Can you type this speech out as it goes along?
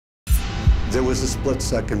There was a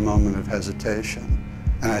split-second moment of hesitation,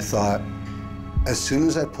 and I thought, as soon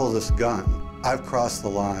as I pull this gun, I've crossed the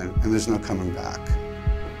line, and there's no coming back.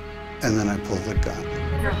 And then I pulled the gun.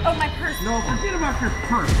 Oh, my purse. No, forget about your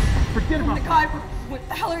purse. Forget about Oh, my God. What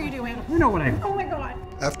the hell are you doing? You know what I mean. Oh, my God.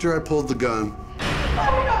 After I pulled the gun, Oh,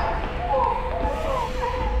 my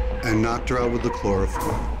God. and knocked her out with the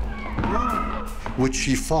chloroform, which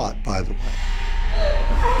she fought, by the way.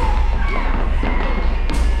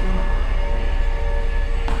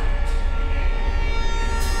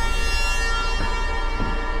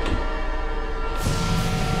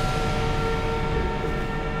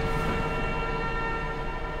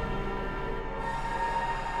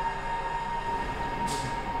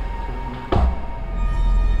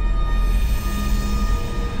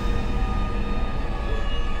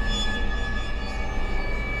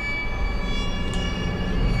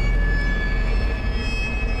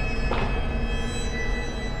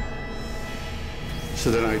 So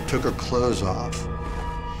then I took her clothes off.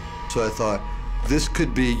 So I thought, this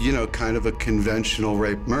could be, you know, kind of a conventional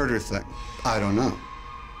rape murder thing. I don't know.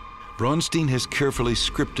 Braunstein has carefully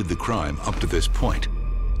scripted the crime up to this point,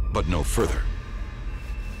 but no further.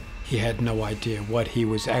 He had no idea what he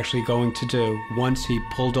was actually going to do once he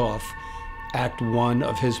pulled off Act 1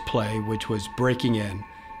 of his play, which was breaking in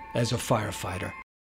as a firefighter.